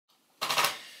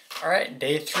Alright,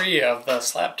 day 3 of the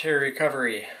slap tear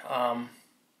recovery.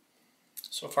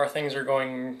 So far things are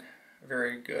going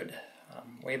very good.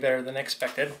 Way better than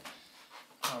expected.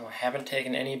 I haven't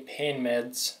taken any pain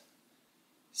meds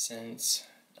since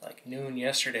like noon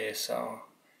yesterday, so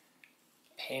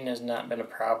pain has not been a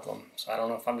problem. So I don't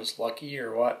know if I'm just lucky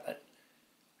or what, but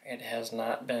it has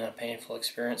not been a painful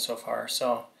experience so far.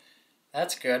 So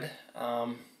that's good.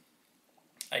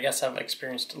 I guess I've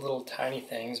experienced little tiny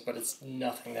things, but it's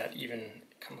nothing that even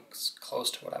comes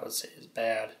close to what I would say is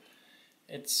bad.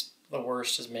 It's the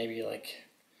worst is maybe like,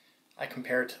 I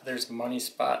compare it to there's a money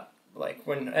spot, like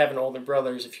when having older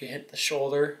brothers, if you hit the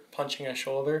shoulder, punching a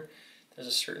shoulder, there's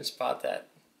a certain spot that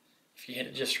if you hit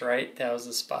it just right, that was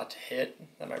the spot to hit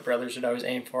that my brothers would always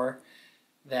aim for.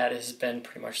 That has been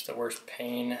pretty much the worst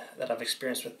pain that I've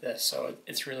experienced with this, so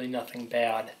it's really nothing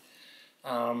bad.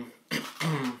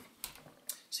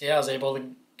 So yeah, I was able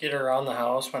to get around the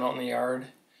house, went out in the yard.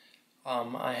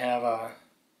 I have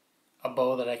a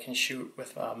bow that I can shoot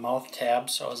with a mouth tab,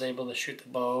 so I was able to shoot the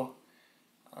bow.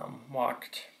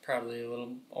 Walked probably a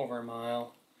little over a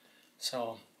mile.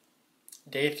 So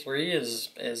day 3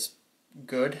 is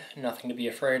good, nothing to be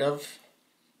afraid of.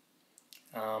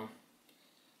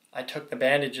 I took the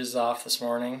bandages off this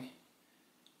morning,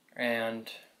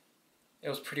 and it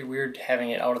was pretty weird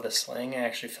having it out of the sling. I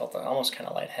actually felt almost kind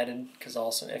of lightheaded because all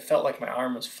of a sudden it felt like my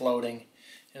arm was floating.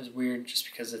 It was weird just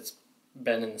because it's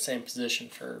been in the same position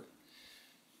for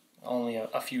only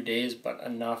a few days, but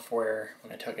enough where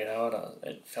when I took it out,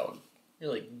 it felt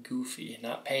really goofy.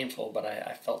 Not painful, but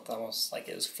I felt almost like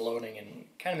it was floating and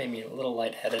kind of made me a little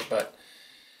lightheaded, but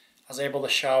I was able to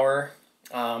shower.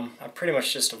 I pretty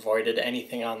much just avoided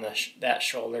anything on that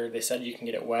shoulder. They said you can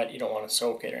get it wet, you don't want to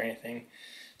soak it or anything.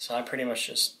 So I pretty much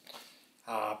just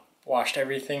washed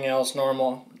everything else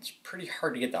normal. It's pretty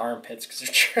hard to get the armpits because they're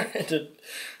trying to,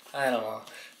 I don't know.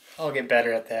 I'll get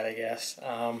better at that, I guess.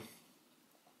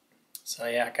 So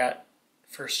yeah, I got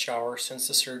first shower since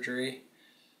the surgery.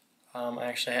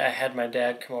 Actually, I had my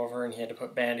dad come over and he had to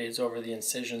put band-aids over the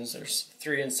incisions. There's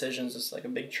 3 incisions. It's like a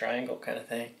big triangle kind of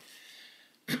thing.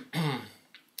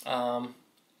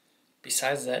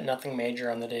 Besides that, nothing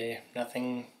major on the day.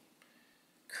 Nothing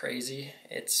crazy.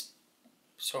 It's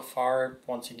so far,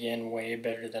 once again, way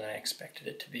better than I expected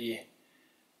it to be.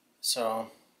 So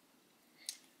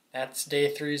that's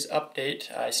day 3's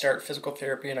update. I start physical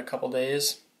therapy in a couple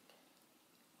days.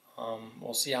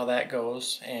 We'll see how that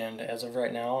goes, and as of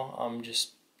right now, I'm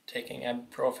just taking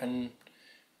ibuprofen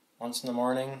once in the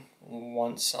morning.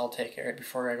 Once I'll take it right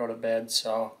before I go to bed,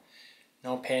 so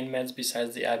no pain meds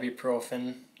besides the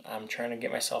ibuprofen. I'm trying to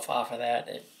get myself off of that.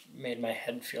 It made my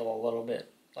head feel a little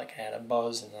bit like I had a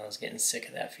buzz, and I was getting sick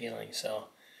of that feeling. So,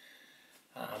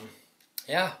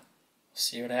 yeah,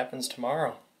 see what happens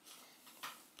tomorrow.